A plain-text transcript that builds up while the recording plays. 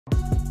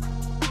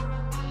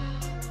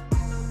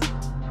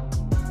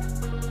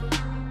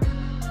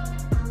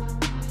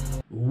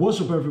What's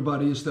up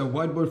everybody, it's that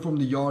white boy from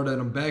the yard and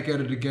I'm back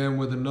at it again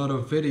with another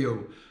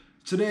video.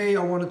 Today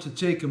I wanted to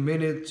take a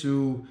minute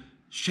to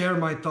share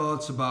my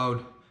thoughts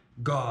about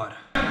God.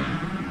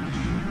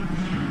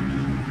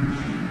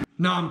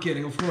 No, I'm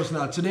kidding, of course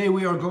not. Today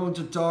we are going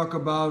to talk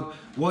about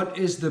what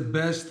is the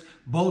best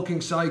bulking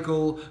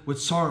cycle with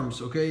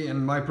SARMs, okay,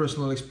 and my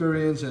personal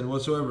experience and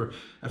whatsoever.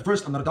 At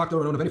first, I'm not a doctor,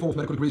 I don't have any form of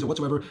medical degrees or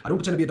whatsoever. I don't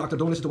pretend to be a doctor,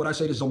 don't listen to what I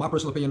say, this is all my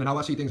personal opinion and how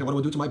I see things and what I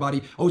would do to my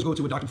body. Always go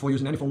to a doctor before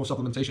using any form of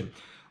supplementation.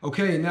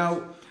 Okay,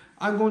 now,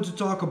 I'm going to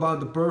talk about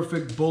the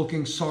perfect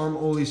bulking SARM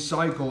only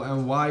cycle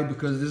and why,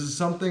 because this is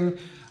something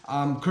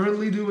I'm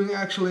currently doing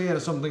actually, and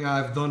it's something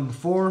I've done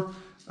before.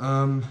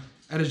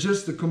 And it's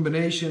just the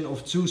combination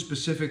of two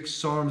specific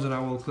SARMs, and I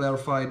will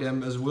clarify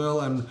them as well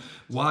and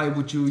why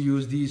would you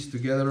use these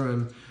together.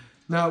 And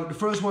now the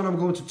first one I'm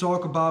going to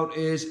talk about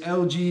is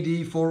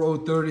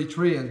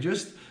LGD4033, and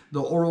just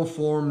the oral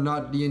form,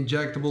 not the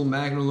injectable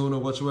Magnolone or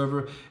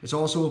whatsoever. It's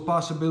also a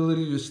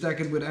possibility to stack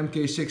it with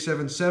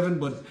MK677,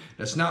 but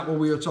that's not what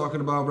we are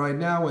talking about right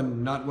now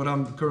and not what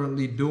I'm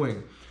currently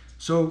doing.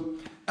 So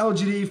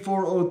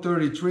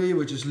LGD4033,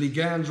 which is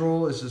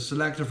ligandrol, is a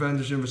selective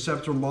androgen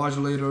receptor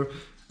modulator.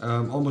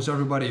 Almost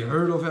everybody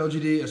heard of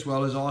LGD as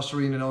well as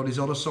Ostarine and all these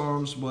other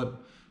SARMs, but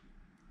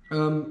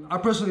I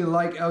personally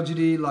like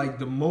LGD like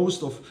the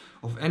most of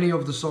any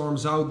of the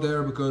SARMs out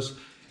there, because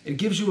it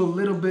gives you a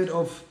little bit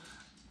of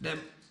that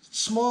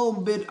small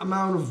bit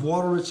amount of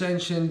water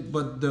retention,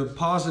 but the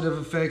positive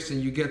effects,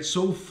 and you get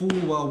so full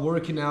while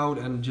working out,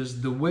 and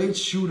just the weights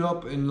shoot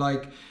up. In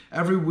like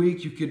every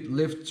week you could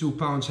lift 2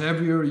 pounds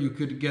heavier, you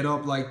could get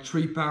up like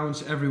 3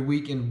 pounds every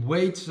week in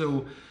weight,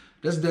 so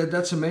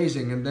that's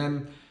amazing. And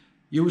then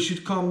you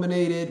should combine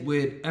it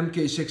with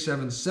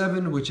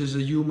MK677, which is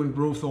a human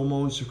growth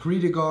hormone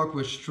secretagogue,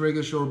 which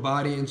triggers your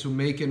body into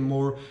making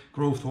more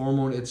growth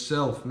hormone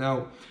itself.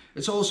 Now,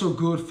 it's also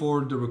good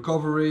for the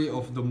recovery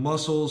of the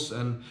muscles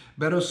and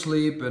better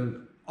sleep,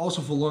 and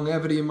also for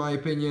longevity in my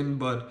opinion.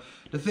 But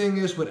the thing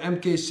is, with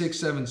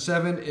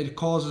MK677, it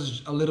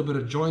causes a little bit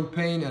of joint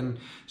pain, and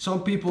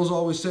some people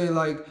always say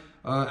like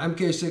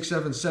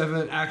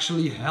MK677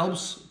 actually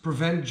helps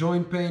prevent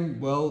joint pain.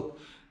 Well,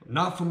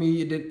 not for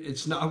me,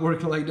 it's not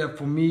working like that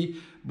for me,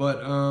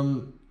 but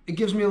it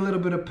gives me a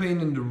little bit of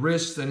pain in the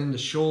wrists and in the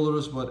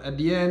shoulders, but at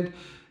the end,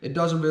 it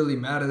doesn't really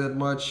matter that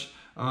much.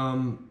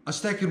 I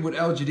stack it with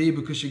LGD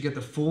because you get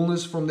the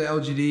fullness from the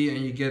LGD,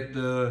 and you get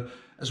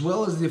as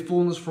well as the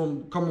fullness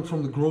coming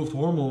from the growth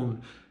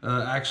hormone,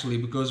 actually,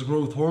 because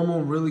growth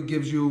hormone really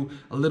gives you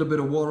a little bit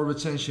of water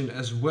retention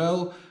as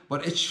well,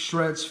 but it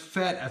shreds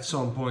fat at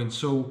some point,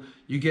 so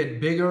you get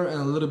bigger and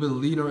a little bit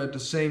leaner at the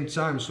same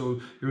time. So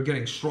you're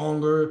getting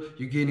stronger,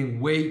 you're gaining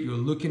weight, you're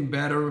looking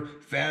better,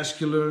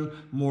 vascular,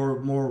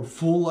 more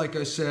full, like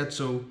I said.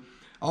 So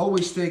I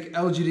always take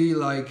LGD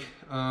like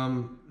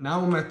now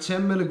I'm at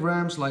 10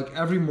 milligrams like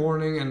every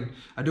morning, and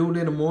I do it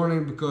in the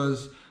morning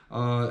because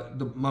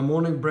my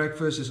morning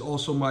breakfast is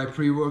also my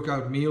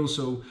pre-workout meal.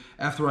 So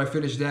after I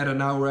finish that,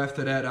 an hour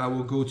after that, I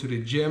will go to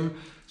the gym.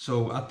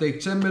 So I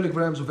take 10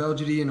 milligrams of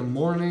LGD in the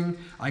morning.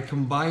 I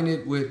combine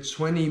it with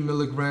 20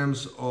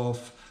 milligrams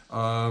of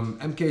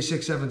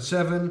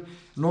MK677.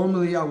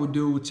 Normally I would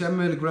do 10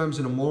 milligrams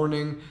in the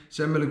morning,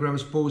 10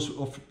 milligrams post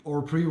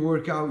or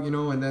pre-workout, you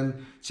know, and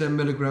then 10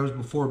 milligrams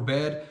before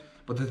bed.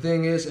 But the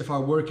thing is, if I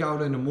work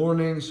out in the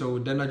morning, so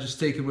then I just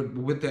take it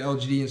with the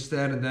LGD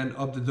instead, and then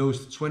up the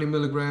dose to 20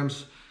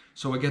 milligrams.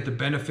 So I get the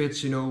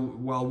benefits, you know,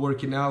 while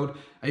working out.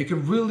 And you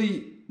can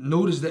really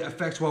notice the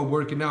effects while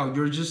working out.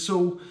 You're just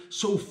so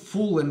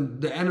full,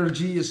 and the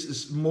energy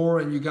is more,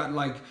 and you got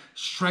like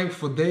strength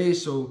for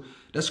days. So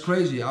that's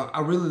crazy.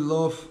 I really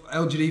love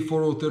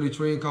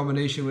LGD4033 in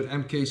combination with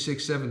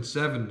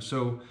MK677.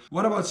 So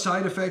what about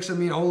side effects? I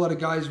mean, a whole lot of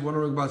guys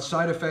wondering about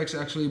side effects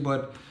actually,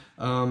 but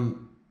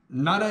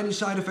not any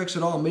side effects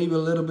at all. Maybe a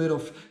little bit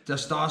of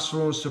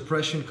testosterone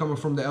suppression coming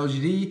from the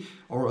LGD,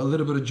 or a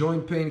little bit of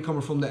joint pain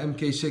coming from the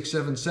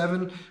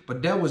MK677,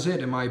 but that was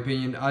it in my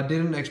opinion. I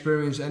didn't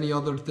experience any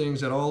other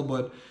things at all,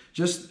 but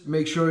just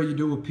make sure you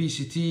do a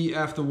PCT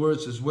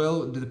afterwards as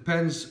well. It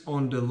depends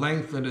on the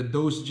length and the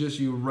dosages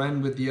you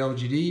ran with the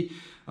LGD.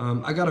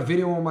 I got a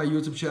video on my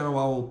YouTube channel,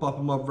 I will pop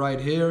them up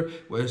right here,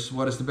 with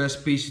what is the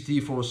best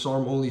PCT for a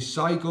SARM only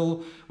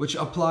cycle, which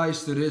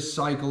applies to this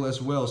cycle as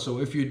well. So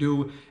if you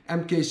do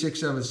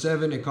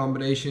MK677 in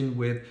combination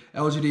with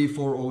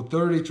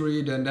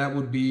LGD4033, then that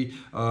would be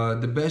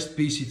the best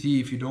PCT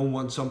if you don't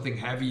want something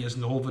heavy as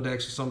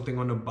Novadex or something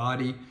on the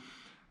body.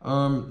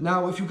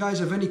 Now, if you guys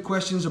have any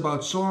questions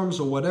about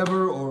SARMs or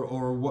whatever,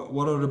 or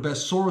what are the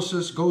best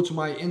sources, go to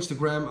my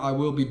Instagram. I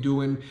will be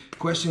doing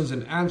questions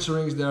and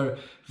answerings there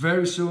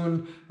very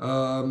soon.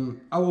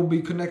 I will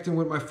be connecting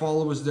with my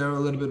followers there a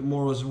little bit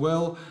more as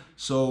well.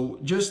 So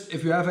just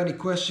if you have any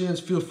questions,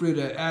 feel free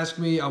to ask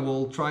me. I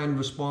will try and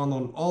respond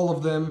on all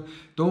of them.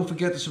 Don't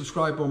forget to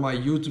subscribe on my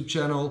YouTube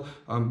channel.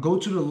 Go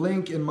to the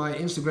link in my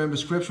Instagram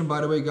description, by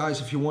the way, guys,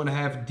 if you want to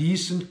have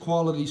decent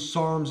quality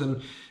SARMs,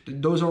 and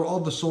those are all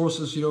the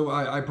sources, you know,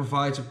 I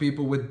provide to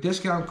people with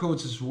discount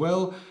codes as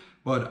well.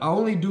 But I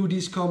only do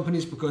these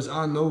companies because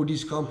I know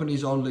these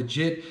companies are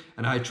legit,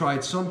 and I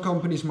tried some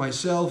companies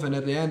myself, and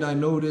at the end I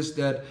noticed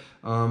that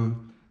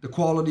the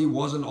quality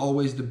wasn't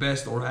always the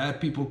best, or I had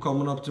people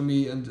coming up to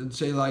me and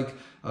say like,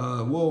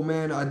 whoa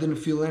man, I didn't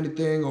feel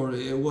anything, or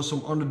it was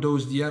some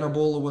underdosed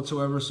edible or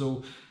whatsoever.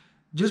 So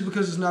just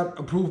because it's not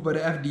approved by the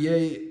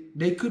FDA,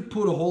 they could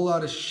put a whole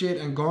lot of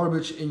shit and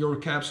garbage in your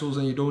capsules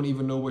and you don't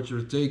even know what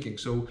you're taking.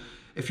 So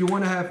if you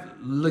want to have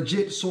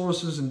legit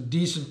sources and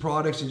decent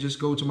products, and just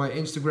go to my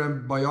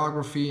Instagram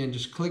biography and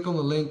just click on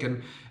the link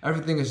and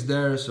everything is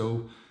there.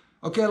 So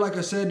okay, like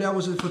I said, that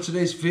was it for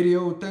today's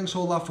video. Thanks a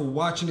whole lot for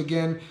watching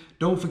again.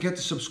 Don't forget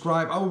to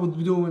subscribe. I will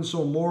be doing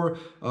some more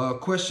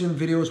question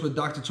videos with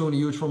Dr. Tony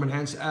Huge from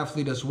Enhanced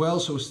Athlete as well,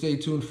 so stay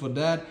tuned for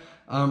that.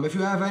 If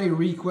you have any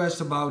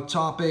requests about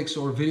topics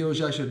or videos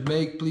I should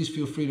make, please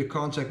feel free to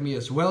contact me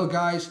as well,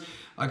 guys.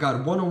 I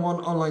got one-on-one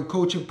online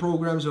coaching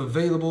programs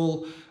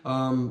available.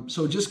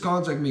 So just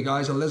contact me,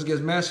 guys, and let's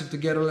get massive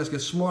together. Let's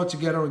get smart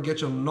together and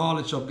get your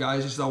knowledge up,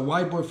 guys. It's the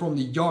White Boy from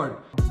the Yard.